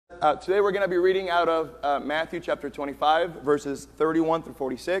today we're going to be reading out of Matthew chapter 25, verses 31 through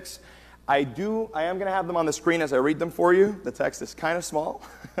 46. I am going to have them on the screen as I read them for you. The text is kind of small.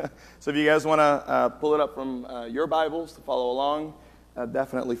 So if you guys want to pull it up from your Bibles to follow along,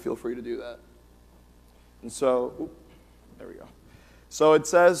 definitely feel free to do that. And so, there we go. So it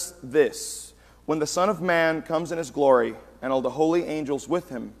says this: "When the Son of Man comes in his glory, and all the holy angels with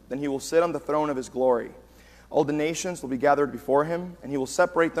him, then he will sit on the throne of his glory. All the nations will be gathered before him, and he will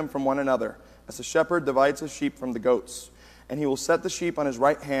separate them from one another, as a shepherd divides his sheep from the goats. And he will set the sheep on his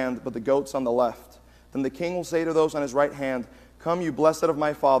right hand, but the goats on the left. Then the king will say to those on his right hand, 'Come, you blessed of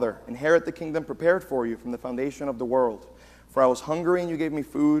my Father, inherit the kingdom prepared for you from the foundation of the world. For I was hungry, and you gave me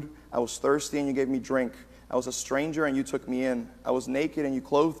food. I was thirsty, and you gave me drink. I was a stranger, and you took me in. I was naked, and you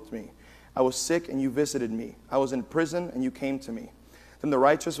clothed me. I was sick, and you visited me. I was in prison, and you came to me.' Then the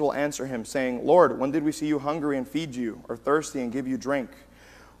righteous will answer him, saying, 'Lord, when did we see you hungry and feed you, or thirsty and give you drink?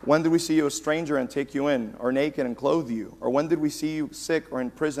 When did we see you a stranger and take you in, or naked and clothe you? Or when did we see you sick or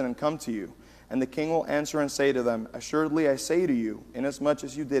in prison and come to you?' And the king will answer and say to them, 'Assuredly I say to you, inasmuch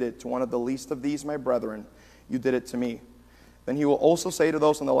as you did it to one of the least of these my brethren, you did it to me.' Then he will also say to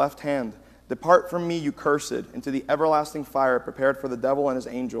those on the left hand, 'Depart from me, you cursed, into the everlasting fire prepared for the devil and his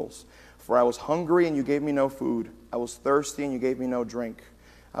angels. For I was hungry, and you gave me no food. I was thirsty, and you gave me no drink.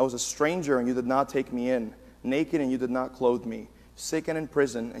 I was a stranger, and you did not take me in. Naked, and you did not clothe me. Sick and in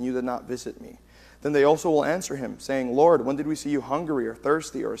prison, and you did not visit me.' Then they also will answer him, saying, 'Lord, when did we see you hungry, or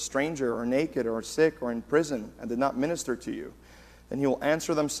thirsty, or a stranger, or naked, or sick, or in prison, and did not minister to you?' Then he will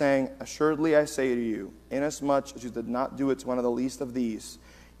answer them, saying, 'Assuredly I say to you, inasmuch as you did not do it to one of the least of these,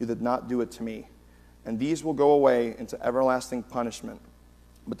 you did not do it to me.' And these will go away into everlasting punishment,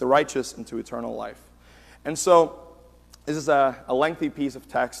 but the righteous into eternal life." And so, this is a lengthy piece of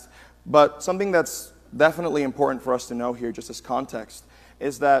text, but something that's definitely important for us to know here, just as context,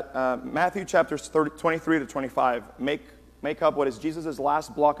 is that Matthew chapters 23 to 25 make up what is Jesus'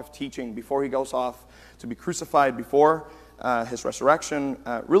 last block of teaching before he goes off to be crucified, before his resurrection,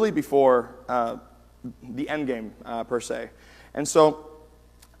 really before the end game, per se. And so,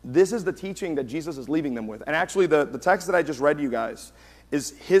 this is the teaching that Jesus is leaving them with. And actually, the text that I just read you guys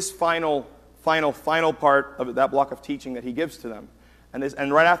is his final part of that block of teaching that he gives to them.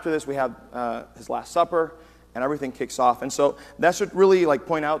 And right after this, we have his Last Supper, and everything kicks off. And so that should really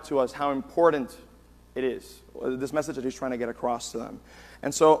point out to us how important it is, this message that he's trying to get across to them.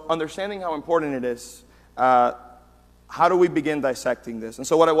 And so understanding how important it is, how do we begin dissecting this? And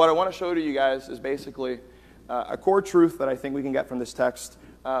so what I want to show to you guys is basically a core truth that I think we can get from this text,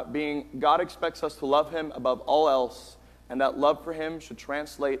 being God expects us to love him above all else, and that love for him should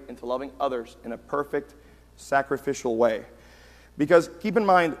translate into loving others in a perfect, sacrificial way. Because keep in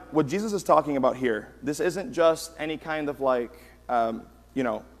mind, what Jesus is talking about here, this isn't just any kind of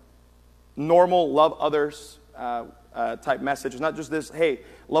normal love others type message. It's not just this, hey,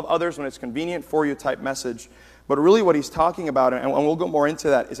 love others when it's convenient for you type message. But really what he's talking about, and we'll go more into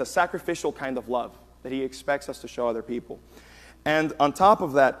that, is a sacrificial kind of love that he expects us to show other people. And on top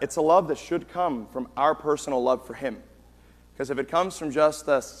of that, it's a love that should come from our personal love for him. Because if it comes from just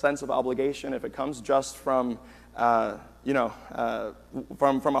a sense of obligation, if it comes just from a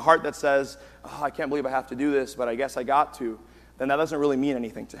heart that says, "Oh, I can't believe I have to do this, but I guess I got to," then that doesn't really mean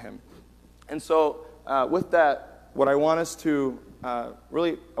anything to him. And so with that, what I want us to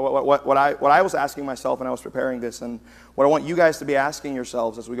what I was asking myself when I was preparing this, and what I want you guys to be asking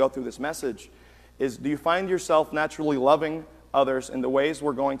yourselves as we go through this message, is do you find yourself naturally loving others in the ways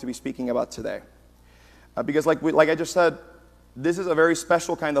we're going to be speaking about today? Because like I just said, this is a very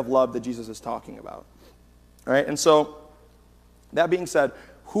special kind of love that Jesus is talking about. All right, and so that being said,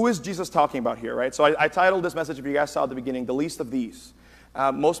 who is Jesus talking about here, right? So I titled this message, if you guys saw at the beginning, "The Least of These."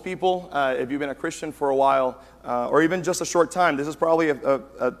 Most people, if you've been a Christian for a while, or even just a short time, this is probably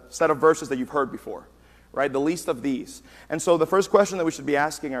a set of verses that you've heard before, right? The least of these. And so the first question that we should be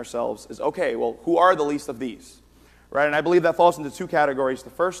asking ourselves is, okay, well, who are the least of these, right? And I believe that falls into two categories. The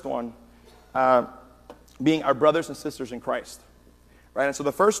first one being our brothers and sisters in Christ, right? And so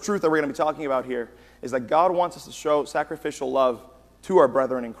the first truth that we're going to be talking about here is that God wants us to show sacrificial love to our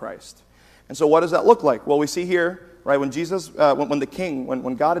brethren in Christ. And so what does that look like? Well, we see here, right, when Jesus,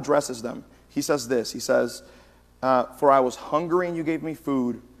 when God addresses them, he says this. He says, "For I was hungry and you gave me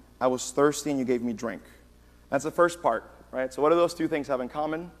food. I was thirsty and you gave me drink." That's the first part, right? So what do those two things have in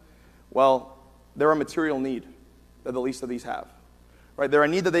common? Well, they're a material need that the least of these have, right? They're a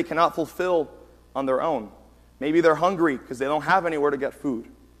need that they cannot fulfill on their own. Maybe they're hungry because they don't have anywhere to get food,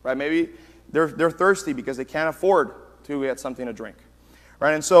 right? Maybe they're thirsty because they can't afford to get something to drink,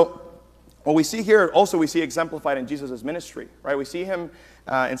 right? And so What we see here, also we see exemplified in Jesus' ministry, right? We see him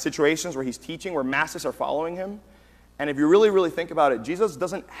in situations where he's teaching, where masses are following him. And if you really, really think about it, Jesus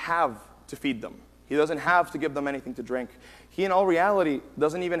doesn't have to feed them. He doesn't have to give them anything to drink. He, in all reality,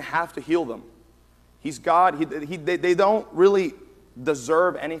 doesn't even have to heal them. He's God. They don't really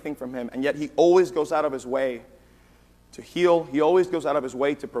deserve anything from him, and yet he always goes out of his way to heal. He always goes out of his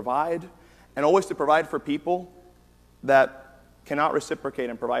way to provide, and always to provide for people that cannot reciprocate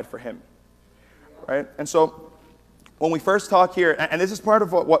and provide for him. Right? And so when we first talk here, and this is part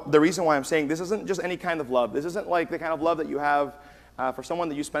of what the reason why I'm saying this isn't just any kind of love. This isn't like the kind of love that you have for someone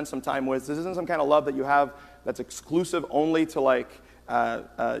that you spend some time with. This isn't some kind of love that you have that's exclusive only to like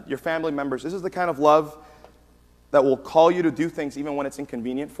your family members. This is the kind of love that will call you to do things even when it's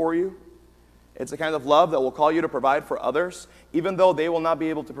inconvenient for you. It's the kind of love that will call you to provide for others, even though they will not be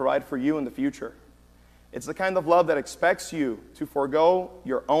able to provide for you in the future. It's the kind of love that expects you to forego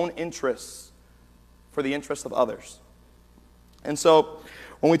your own interests for the interests of others. And so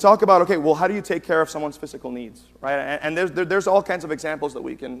when we talk about, okay, well, how do you take care of someone's physical needs, right? And there's all kinds of examples that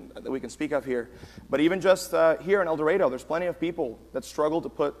we can speak of here. But even just here in El Dorado, there's plenty of people that struggle to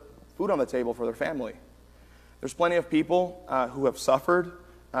put food on the table for their family. There's plenty of people who have suffered,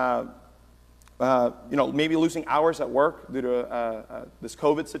 maybe losing hours at work due to this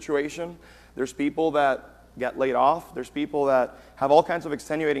COVID situation. There's people that get laid off. There's people that have all kinds of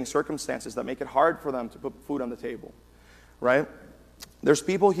extenuating circumstances that make it hard for them to put food on the table, right? There's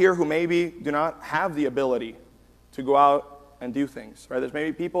people here who maybe do not have the ability to go out and do things, right? There's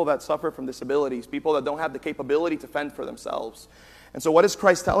maybe people that suffer from disabilities, people that don't have the capability to fend for themselves. And so what is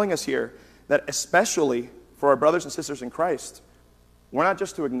Christ telling us here? That especially for our brothers and sisters in Christ, we're not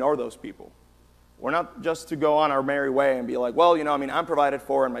just to ignore those people. We're not just to go on our merry way and be like, well, I'm provided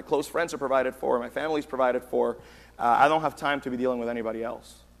for, and my close friends are provided for, and my family's provided for. I don't have time to be dealing with anybody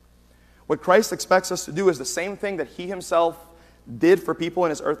else. What Christ expects us to do is the same thing that he himself did for people in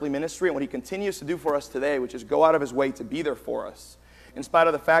his earthly ministry, and what he continues to do for us today, which is go out of his way to be there for us, in spite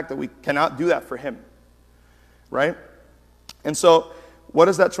of the fact that we cannot do that for him. Right? And so, what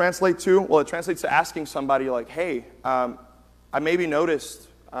does that translate to? Well, it translates to asking somebody like, hey, I maybe noticed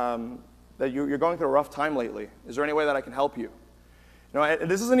that you're going through a rough time lately. Is there any way that I can help you?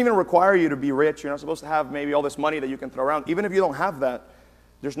 This doesn't even require you to be rich. You're not supposed to have maybe all this money that you can throw around. Even if you don't have that,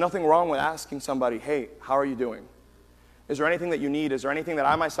 there's nothing wrong with asking somebody, hey, how are you doing? Is there anything that you need? Is there anything that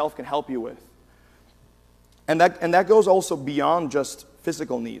I myself can help you with? And that goes also beyond just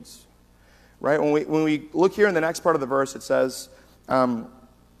physical needs, right? When we look here in the next part of the verse, it says, I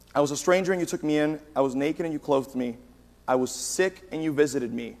was a stranger and you took me in. I was naked and you clothed me. I was sick and you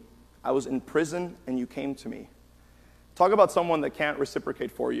visited me. I was in prison and you came to me. Talk about someone that can't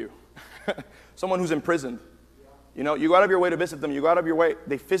reciprocate for you. Someone who's imprisoned. You go out of your way to visit them. You go out of your way.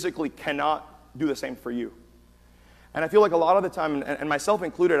 They physically cannot do the same for you. And I feel like a lot of the time, and myself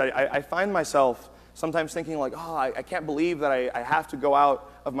included, I find myself sometimes thinking like, oh, I can't believe that I have to go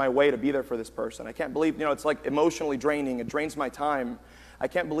out of my way to be there for this person. I can't believe, it's like emotionally draining. It drains my time. I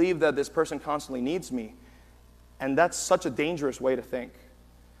can't believe that this person constantly needs me. And that's such a dangerous way to think.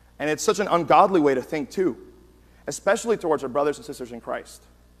 And it's such an ungodly way to think too, especially towards our brothers and sisters in Christ,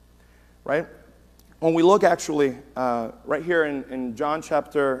 right? When we look actually right here in John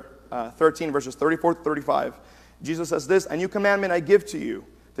chapter 13, verses 34 to 35, Jesus says this, "A new commandment I give to you,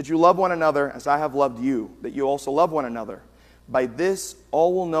 that you love one another as I have loved you, that you also love one another. By this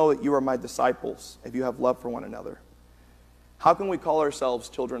all will know that you are my disciples, if you have love for one another." How can we call ourselves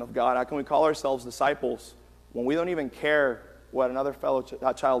children of God? How can we call ourselves disciples when we don't even care what another fellow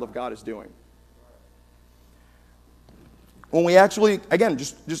child of God is doing? When we actually, again,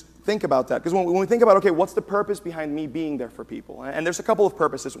 just think about that. Because when we think about, okay, what's the purpose behind me being there for people? And there's a couple of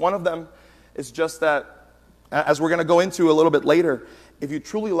purposes. One of them is just that, as we're going to go into a little bit later, if you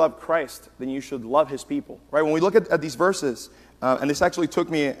truly love Christ, then you should love his people. Right? When we look at these verses, and this actually took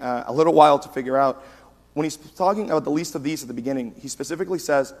me a little while to figure out, when he's talking about the least of these at the beginning, he specifically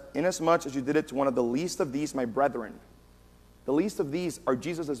says, "Inasmuch as you did it to one of the least of these, my brethren." The least of these are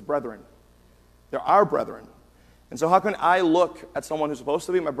Jesus' brethren. They're our brethren. And so how can I look at someone who's supposed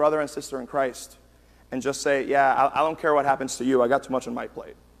to be my brother and sister in Christ and just say, yeah, I don't care what happens to you, I got too much on my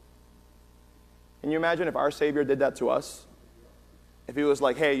plate? Can you imagine if our Savior did that to us? If he was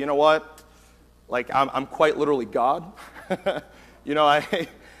like, hey, you know what? Like, I'm quite literally God.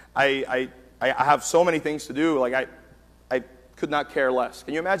 I have so many things to do. Like, I could not care less.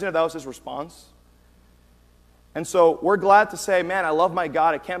 Can you imagine if that was his response? And so we're glad to say, man, I love my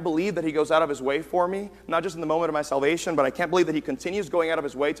God. I can't believe that he goes out of his way for me, not just in the moment of my salvation, but I can't believe that he continues going out of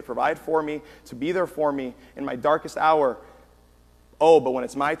his way to provide for me, to be there for me in my darkest hour. oh, but when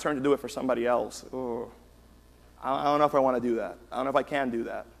it's my turn to do it for somebody else, I don't know if I want to do that. I don't know if I can do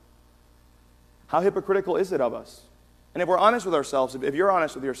that. How hypocritical is it of us? And if we're honest with ourselves, if you're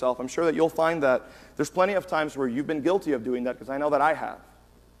honest with yourself, I'm sure that you'll find that there's plenty of times where you've been guilty of doing that, because I know that I have.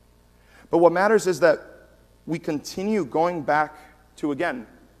 But what matters is that we continue going back to, again,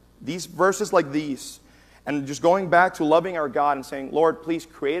 these verses like these, and just going back to loving our God and saying, Lord, please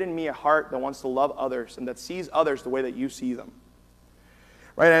create in me a heart that wants to love others and that sees others the way that you see them.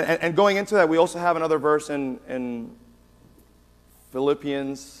 Right? And going into that, we also have another verse in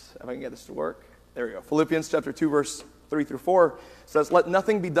Philippians, if I can get this to work. There we go. Philippians chapter 2, verse 3 through 4 says, let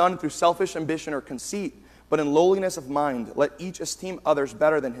nothing be done through selfish ambition or conceit, but in lowliness of mind, let each esteem others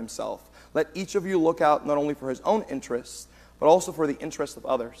better than himself. Let each of you look out not only for his own interests, but also for the interests of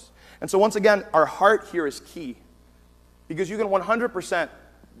others. And so once again, our heart here is key. Because you can 100%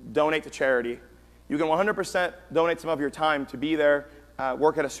 donate to charity. You can 100% donate some of your time to be there,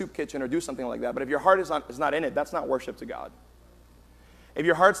 work at a soup kitchen or do something like that. But if your heart is not in it, that's not worship to God. If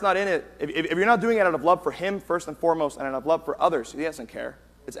your heart's not in it, if you're not doing it out of love for him first and foremost and out of love for others, he doesn't care.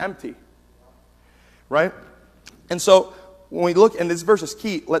 It's empty. Right? And so when we look, and this verse is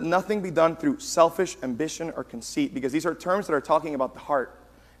key, let nothing be done through selfish ambition or conceit, because these are terms that are talking about the heart.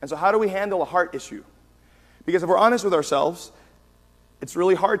 And so how do we handle a heart issue? Because if we're honest with ourselves, it's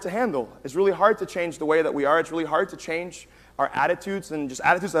really hard to handle. It's really hard to change the way that we are. It's really hard to change our attitudes, and just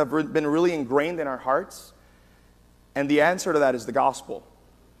attitudes that have been really ingrained in our hearts. And the answer to that is the gospel.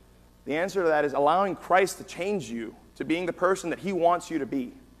 The answer to that is allowing Christ to change you to being the person that he wants you to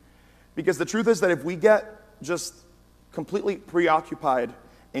be. Because the truth is that if we get just completely preoccupied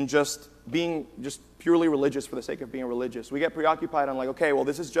in just being just purely religious for the sake of being religious, we get preoccupied on like, okay, well,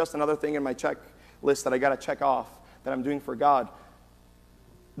 this is just another thing in my checklist that I got to check off that I'm doing for God,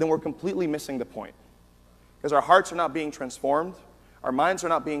 then we're completely missing the point. Because our hearts are not being transformed, our minds are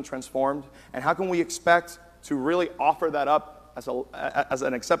not being transformed, and how can we expect to really offer that up as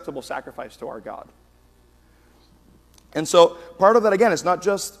an acceptable sacrifice to our God? And so part of that, again, is not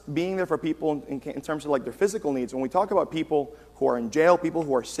just being there for people in terms of like their physical needs. When we talk about people who are in jail, people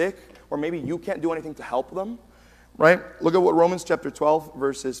who are sick, or maybe you can't do anything to help them, right? Look at what Romans chapter 12,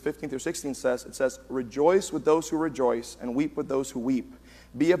 verses 15 through 16 says. It says, rejoice with those who rejoice and weep with those who weep.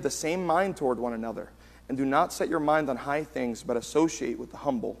 Be of the same mind toward one another. And do not set your mind on high things, but associate with the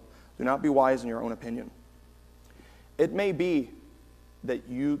humble. Do not be wise in your own opinion. It may be that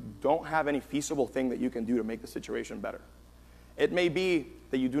you don't have any feasible thing that you can do to make the situation better. It may be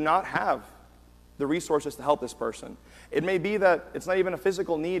that you do not have the resources to help this person. It may be that it's not even a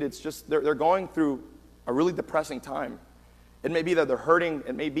physical need, it's just they're going through a really depressing time. It may be that they're hurting,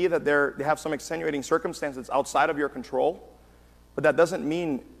 it may be that they have some extenuating circumstance that's outside of your control, but that doesn't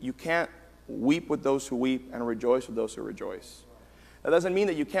mean you can't weep with those who weep and rejoice with those who rejoice. That doesn't mean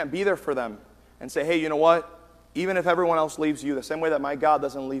that you can't be there for them and say, hey, you know what? Even if everyone else leaves you, the same way that my God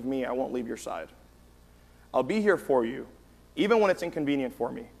doesn't leave me, I won't leave your side. I'll be here for you, even when it's inconvenient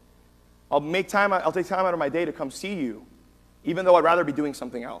for me. I'll take time out of my day to come see you, even though I'd rather be doing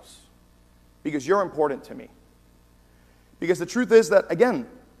something else, because you're important to me. Because the truth is that, again,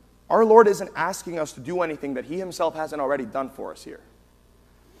 our Lord isn't asking us to do anything that he himself hasn't already done for us here.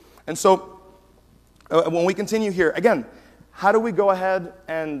 And so, when we continue here, again, how do we go ahead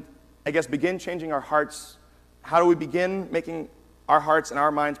and, I guess, begin changing our hearts? How do we begin making our hearts and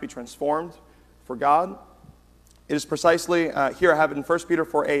our minds be transformed for God? It is precisely, here I have it in 1 Peter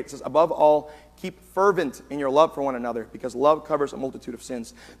 4:8. It says, above all, keep fervent in your love for one another, because love covers a multitude of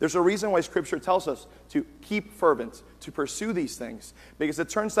sins. There's a reason why Scripture tells us to keep fervent, to pursue these things, because it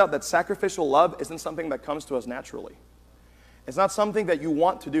turns out that sacrificial love isn't something that comes to us naturally. It's not something that you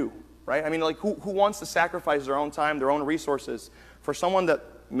want to do, right? I mean, like, who wants to sacrifice their own time, their own resources for someone that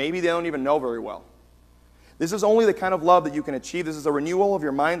maybe they don't even know very well? This is only the kind of love that you can achieve. This is a renewal of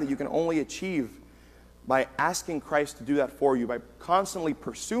your mind that you can only achieve by asking Christ to do that for you, by constantly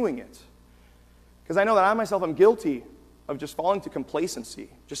pursuing it. Because I know that I myself am guilty of just falling to complacency,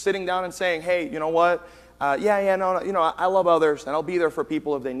 just sitting down and saying, hey, you know what? No, I love others, and I'll be there for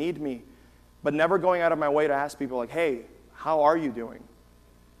people if they need me. But never going out of my way to ask people like, hey, how are you doing?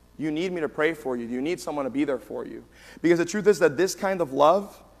 Do you need me to pray for you? Do you need someone to be there for you? Because the truth is that this kind of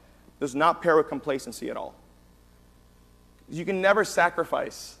love does not pair with complacency at all. You can never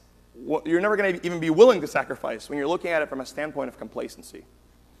sacrifice. You're never going to even be willing to sacrifice when you're looking at it from a standpoint of complacency.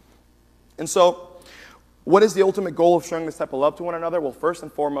 And so, what is the ultimate goal of showing this type of love to one another? Well, first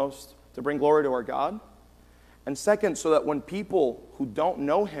and foremost, to bring glory to our God. And second, so that when people who don't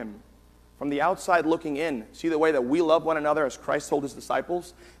know him, from the outside looking in, see the way that we love one another as Christ told his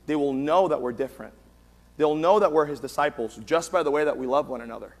disciples, they will know that we're different. They'll know that we're his disciples just by the way that we love one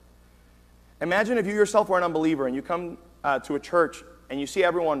another. Imagine if you yourself were an unbeliever and you come to a church and you see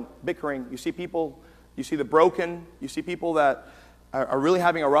everyone bickering, you see people, you see the broken, you see people that are really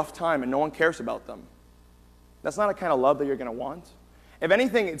having a rough time and no one cares about them. That's not a kind of love that you're going to want. If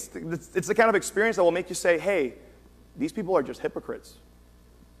anything, it's the kind of experience that will make you say, hey, these people are just hypocrites.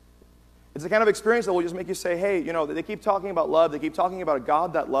 It's the kind of experience that will just make you say, hey, you know, they keep talking about love, they keep talking about a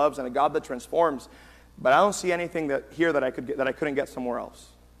God that loves and a God that transforms, but I don't see anything here that I couldn't get somewhere else.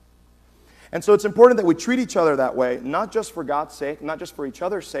 And so it's important that we treat each other that way, not just for God's sake, not just for each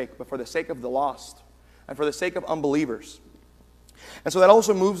other's sake, but for the sake of the lost and for the sake of unbelievers. And so that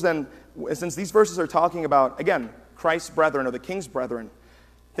also moves then, since these verses are talking about, again, Christ's brethren or the King's brethren,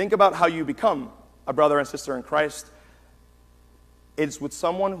 think about how you become a brother and sister in Christ. It's with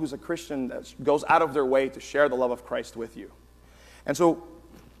someone who's a Christian that goes out of their way to share the love of Christ with you. And so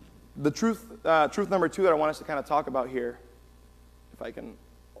the truth number 2 that I want us to kind of talk about here, if I can,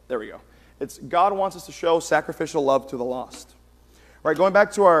 there we go. It's God wants us to show sacrificial love to the lost. All right, going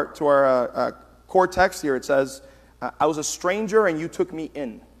back to our core text here, it says, I was a stranger and you took me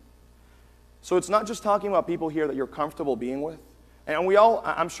in. So it's not just talking about people here that you're comfortable being with. And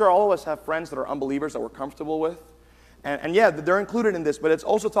I'm sure all of us have friends that are unbelievers that we're comfortable with. And yeah, they're included in this, but it's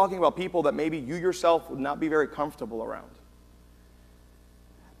also talking about people that maybe you yourself would not be very comfortable around.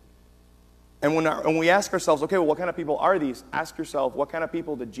 And when we ask ourselves, okay, well, what kind of people are these? Ask yourself, what kind of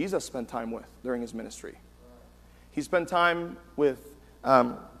people did Jesus spend time with during his ministry? He spent time with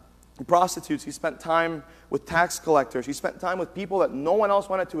prostitutes. He spent time with tax collectors. He spent time with people that no one else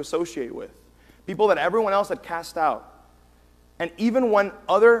wanted to associate with, people that everyone else had cast out. And even when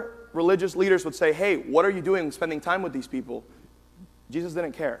other religious leaders would say, hey, what are you doing spending time with these people? Jesus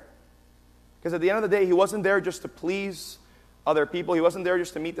didn't care. Because at the end of the day, he wasn't there just to please other people. He wasn't there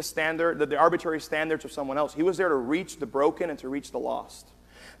just to meet the arbitrary standards of someone else. He was there to reach the broken and to reach the lost.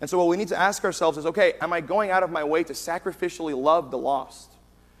 And so what we need to ask ourselves is, okay, am I going out of my way to sacrificially love the lost?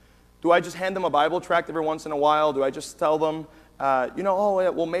 Do I just hand them a Bible tract every once in a while? Do I just tell them,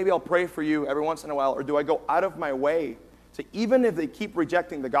 well, maybe I'll pray for you every once in a while? Or do I go out of my way to, even if they keep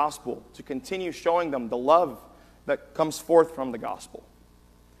rejecting the gospel, to continue showing them the love that comes forth from the gospel?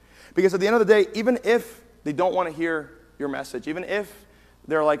 Because at the end of the day, even if they don't want to hear your message, even if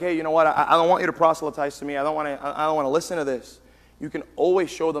they're like, hey, you know what, I don't want you to proselytize to me, I don't want to listen to this, you can always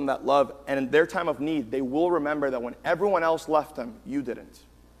show them that love, and in their time of need, they will remember that when everyone else left them, you didn't.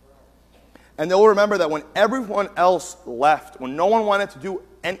 And they'll remember that when everyone else left, when no one wanted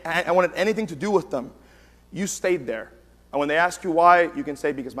anything to do with them, you stayed there. And when they ask you why, you can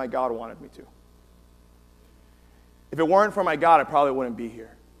say, because my God wanted me to. If it weren't for my God, I probably wouldn't be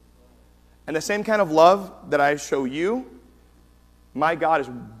here. And the same kind of love that I show you, my God is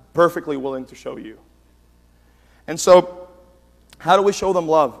perfectly willing to show you. And so, how do we show them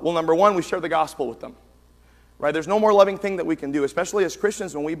love? Well, number one, we share the gospel with them. Right? There's no more loving thing that we can do, especially as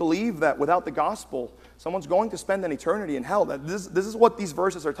Christians, when we believe that without the gospel, someone's going to spend an eternity in hell. This is what these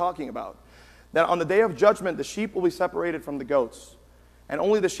verses are talking about. That on the day of judgment, the sheep will be separated from the goats. And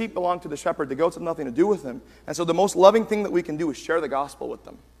only the sheep belong to the shepherd. The goats have nothing to do with him. And so the most loving thing that we can do is share the gospel with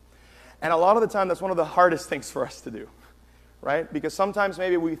them. And a lot of the time, that's one of the hardest things for us to do, right? Because sometimes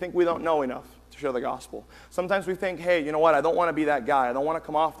maybe we think we don't know enough to share the gospel. Sometimes we think, hey, you know what, I don't want to be that guy. I don't want to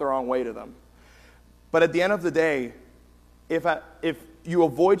come off the wrong way to them. But at the end of the day, if you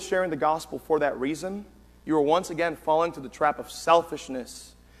avoid sharing the gospel for that reason, you are once again falling to the trap of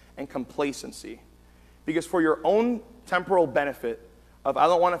selfishness and complacency. Because for your own temporal benefit of, I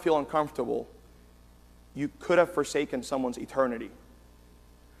don't want to feel uncomfortable, you could have forsaken someone's eternity.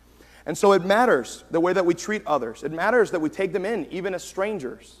 And so it matters the way that we treat others. It matters that we take them in, even as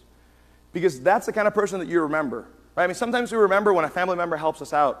strangers. Because that's the kind of person that you remember. Right? I mean, sometimes we remember when a family member helps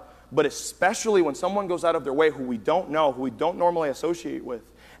us out, but especially when someone goes out of their way who we don't know, who we don't normally associate with,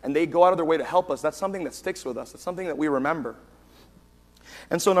 and they go out of their way to help us, that's something that sticks with us. That's something that we remember.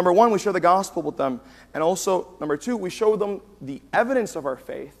 And so number one, we share the gospel with them. And also, number two, we show them the evidence of our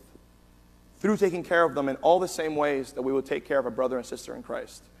faith through taking care of them in all the same ways that we would take care of a brother and sister in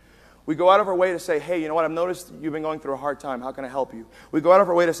Christ. We go out of our way to say, hey, you know what, I've noticed you've been going through a hard time. How can I help you? We go out of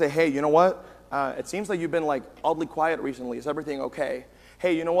our way to say, hey, you know what, it seems like you've been like oddly quiet recently. Is everything okay?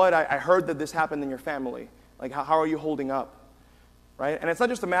 Hey, you know what, I heard that this happened in your family. Like, how are you holding up? Right? And it's not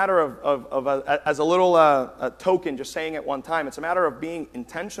just a matter of as a little a token, just saying it one time. It's a matter of being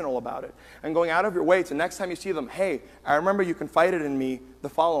intentional about it and going out of your way to next time you see them, hey, I remember you confided in me the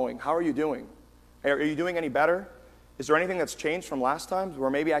following. How are you doing? Are you doing any better? Is there anything that's changed from last time where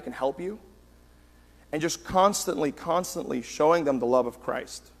maybe I can help you? And just constantly showing them the love of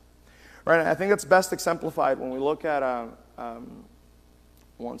Christ. Right? I think that's best exemplified when we look at,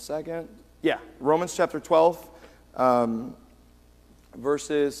 one second. Yeah, Romans chapter 12,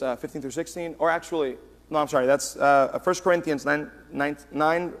 verses 15 through 16. Or actually, no, I'm sorry, that's 1 Corinthians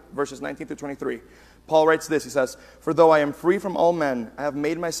 9, verses 19 through 23. Paul writes this, he says, "For though I am free from all men, I have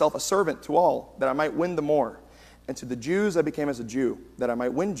made myself a servant to all, that I might win the more. And to the Jews I became as a Jew, that I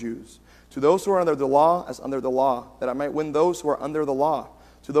might win Jews. To those who are under the law, as under the law, that I might win those who are under the law.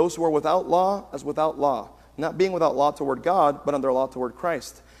 To those who are without law, as without law, not being without law toward God, but under law toward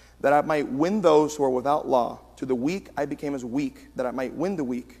Christ, that I might win those who are without law. To the weak I became as weak, that I might win the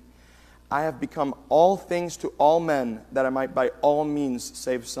weak. I have become all things to all men, that I might by all means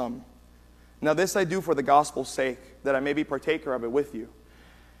save some. Now this I do for the gospel's sake, that I may be partaker of it with you."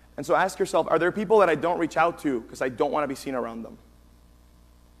 And so ask yourself, are there people that I don't reach out to because I don't want to be seen around them?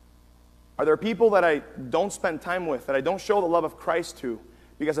 Are there people that I don't spend time with, that I don't show the love of Christ to,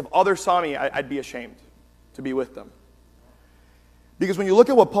 because if others saw me, I'd be ashamed to be with them? Because when you look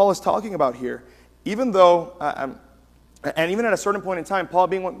at what Paul is talking about here, even though, and even at a certain point in time, Paul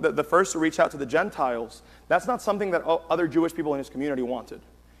being the first to reach out to the Gentiles, that's not something that other Jewish people in his community wanted.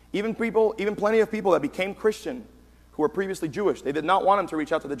 Even plenty of people that became Christian who were previously Jewish, they did not want him to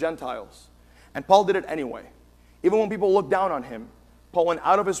reach out to the Gentiles. And Paul did it anyway. Even when people looked down on him, Paul went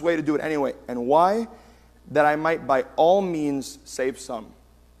out of his way to do it anyway. And why? That I might by all means save some.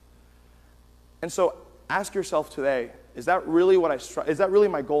 And so ask yourself today, is that really is that really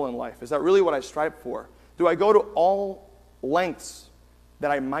my goal in life? Is that really what I strive for? Do I go to all lengths that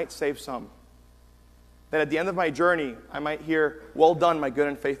I might save some? That at the end of my journey, I might hear, "Well done, my good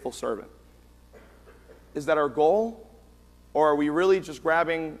and faithful servant." Is that our goal? Or are we really just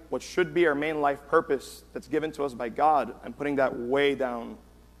grabbing what should be our main life purpose that's given to us by God and putting that way down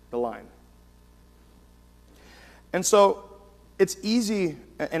the line? And so it's easy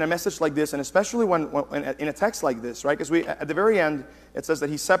in a message like this, and especially when in a text like this, right? Because at the very end, it says that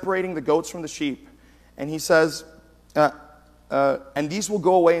he's separating the goats from the sheep. And he says, "And these will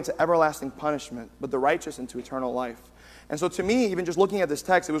go away into everlasting punishment, but the righteous into eternal life." And so to me, even just looking at this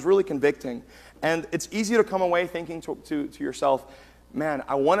text, it was really convicting. And it's easy to come away thinking to yourself, man,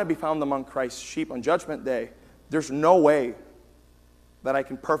 I want to be found among Christ's sheep on Judgment Day. There's no way that I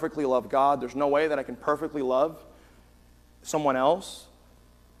can perfectly love God. There's no way that I can perfectly love someone else.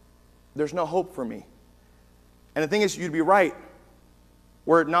 There's no hope for me. And the thing is, you'd be right,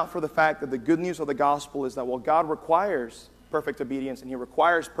 were it not for the fact that the good news of the gospel is that while God requires perfect obedience and he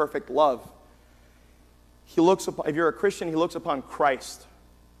requires perfect love, if you're a Christian, he looks upon Christ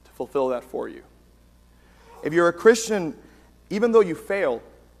to fulfill that for you. If you're a Christian, even though you fail,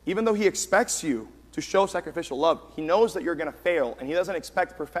 even though he expects you to show sacrificial love, he knows that you're going to fail, and he doesn't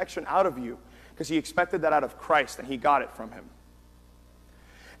expect perfection out of you because he expected that out of Christ, and he got it from him.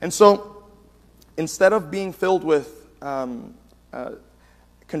 And so, instead of being filled with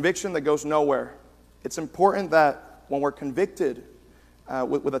conviction that goes nowhere, it's important that when we're convicted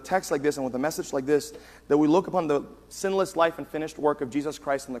with a text like this and with a message like this, that we look upon the sinless life and finished work of Jesus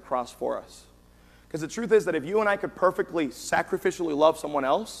Christ on the cross for us. Because the truth is that if you and I could perfectly, sacrificially love someone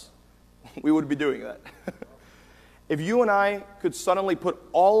else, we would be doing that. If you and I could suddenly put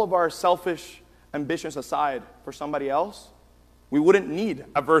all of our selfish ambitions aside for somebody else, we wouldn't need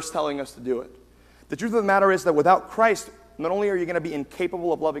a verse telling us to do it. The truth of the matter is that without Christ, not only are you going to be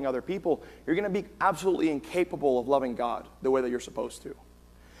incapable of loving other people, you're going to be absolutely incapable of loving God the way that you're supposed to.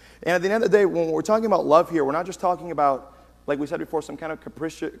 And at the end of the day, when we're talking about love here, we're not just talking about, like we said before, some kind of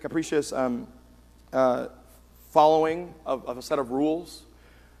capricious following of a set of rules.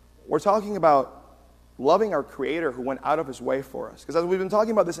 We're talking about loving our Creator who went out of his way for us. Because as we've been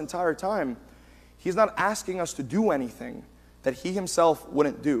talking about this entire time, he's not asking us to do anything that he himself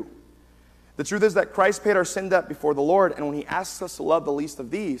wouldn't do. The truth is that Christ paid our sin debt before the Lord, and when he asks us to love the least of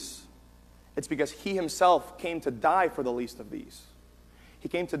these, it's because he himself came to die for the least of these. He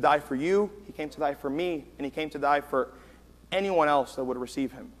came to die for you, he came to die for me, and he came to die for anyone else that would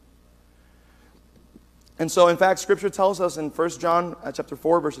receive him. And so, in fact, Scripture tells us in 1 John chapter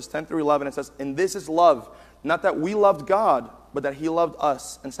 4, verses 10 through 11, it says, "And this is love, not that we loved God, but that he loved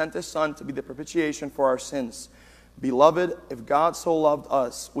us, and sent his Son to be the propitiation for our sins. Beloved, if God so loved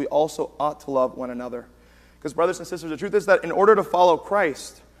us, we also ought to love one another." Because, brothers and sisters, the truth is that in order to follow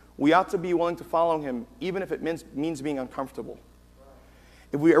Christ, we ought to be willing to follow him, even if it means being uncomfortable.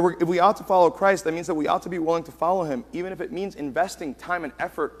 If we ought to follow Christ, that means that we ought to be willing to follow him, even if it means investing time and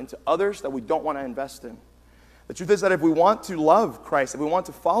effort into others that we don't want to invest in. The truth is that if we want to love Christ, if we want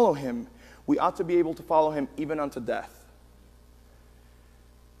to follow him, we ought to be able to follow him even unto death.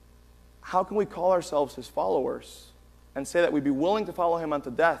 How can we call ourselves his followers and say that we'd be willing to follow him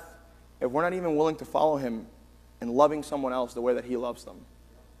unto death if we're not even willing to follow him in loving someone else the way that he loves them?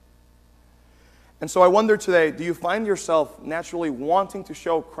 And so I wonder today, do you find yourself naturally wanting to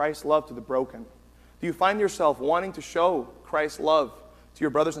show Christ's love to the broken? Do you find yourself wanting to show Christ's love to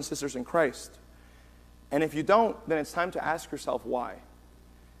your brothers and sisters in Christ? And if you don't, then it's time to ask yourself why.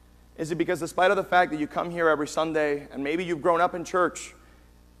 Is it because despite of the fact that you come here every Sunday, and maybe you've grown up in church,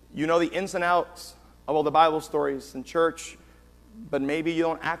 you know the ins and outs of all the Bible stories in church, but maybe you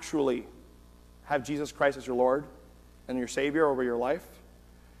don't actually have Jesus Christ as your Lord and your Savior over your life?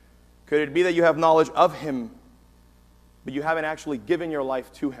 Could it be that you have knowledge of him, but you haven't actually given your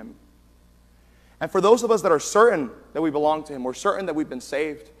life to him? And for those of us that are certain that we belong to him, we're certain that we've been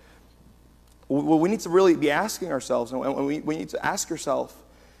saved, what we need to really be asking ourselves, and we need to ask yourself,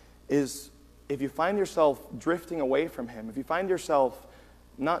 is if you find yourself drifting away from him, if you find yourself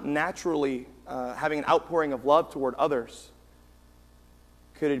not naturally having an outpouring of love toward others,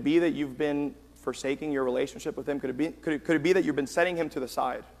 could it be that you've been forsaking your relationship with him? Could it be that you've been setting him to the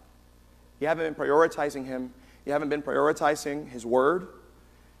side? You haven't been prioritizing him. You haven't been prioritizing his word.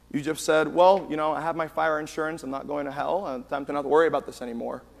 You just said, well, you know, I have my fire insurance. I'm not going to hell. Time to not worry about this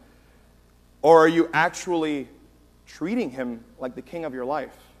anymore. Or are you actually treating him like the king of your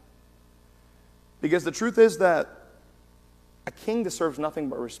life? Because the truth is that a king deserves nothing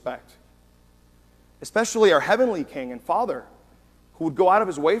but respect. Especially our heavenly king and father, who would go out of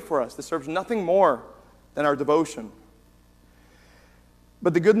his way for us, deserves nothing more than our devotion.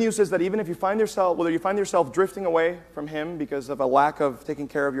 But the good news is that even if you find yourself, whether you find yourself drifting away from him because of a lack of taking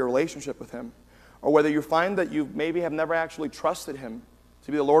care of your relationship with him, or whether you find that you maybe have never actually trusted him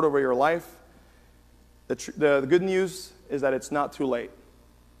to be the Lord over your life, the good news is that it's not too late.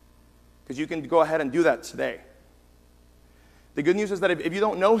 Because you can go ahead and do that today. The good news is that if you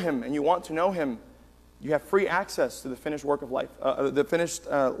don't know him and you want to know him, you have free access to the finished work of life, the finished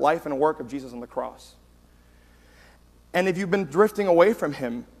life and work of Jesus on the cross. And if you've been drifting away from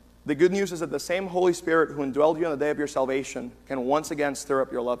him, the good news is that the same Holy Spirit who indwelled you on the day of your salvation can once again stir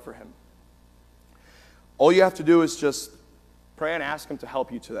up your love for him. All you have to do is just pray and ask him to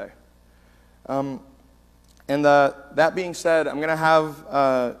help you today. That being said, I'm going to have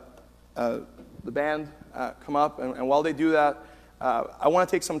the band come up, and while they do that, I want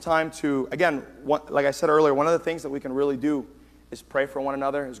to take some time to, again, like I said earlier, one of the things that we can really do is pray for one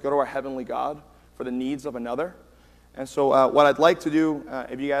another, is go to our heavenly God for the needs of another. And so what I'd like to do,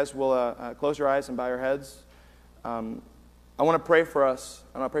 if you guys will close your eyes and bow your heads, I want to pray for us.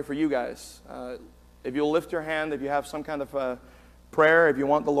 I want to pray for you guys. If you'll lift your hand, if you have some kind of prayer, if you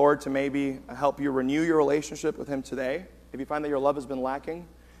want the Lord to maybe help you renew your relationship with him today, if you find that your love has been lacking,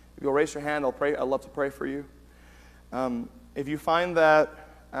 if you'll raise your hand, I'd love to pray for you. If you find that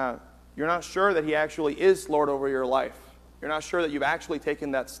you're not sure that he actually is Lord over your life, you're not sure that you've actually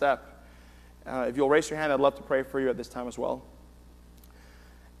taken that step, if you'll raise your hand, I'd love to pray for you at this time as well.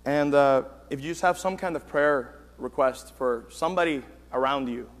 And if you just have some kind of prayer request for somebody around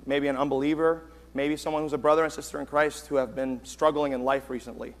you, maybe an unbeliever, maybe someone who's a brother and sister in Christ who have been struggling in life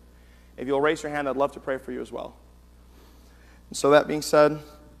recently, if you'll raise your hand, I'd love to pray for you as well. And so that being said,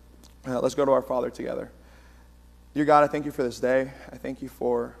 let's go to our Father together. Dear God, I thank you for this day. I thank you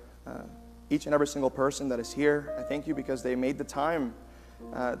for each and every single person that is here. I thank you because they made the time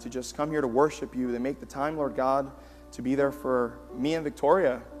to just come here to worship you. They make the time, Lord God, to be there for me and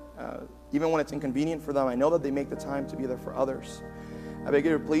Victoria. Even when it's inconvenient for them, I know that they make the time to be there for others. I beg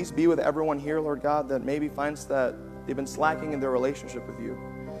you to please be with everyone here, Lord God, that maybe finds that they've been slacking in their relationship with you.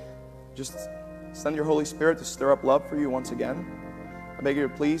 Just send your Holy Spirit to stir up love for you once again. I beg you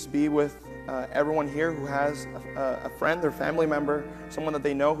to please be with everyone here who has a friend or family member, someone that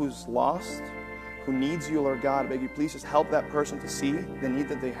they know who's lost, who needs you, Lord God. I beg you, please just help that person to see the need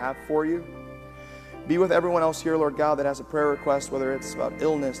that they have for you. Be with everyone else here, Lord God, that has a prayer request, whether it's about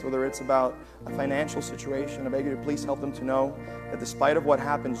illness, whether it's about a financial situation. I beg you to please help them to know that despite of what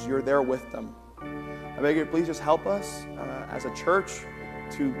happens, you're there with them. I beg you to please just help us as a church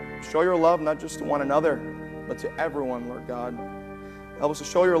to show your love not just to one another, but to everyone, Lord God. Help us to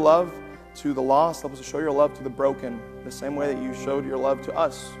show your love to the lost. Help us to show your love to the broken, the same way that you showed your love to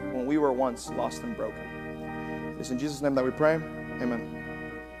us when we were once lost and broken. It's in Jesus' name that we pray. Amen.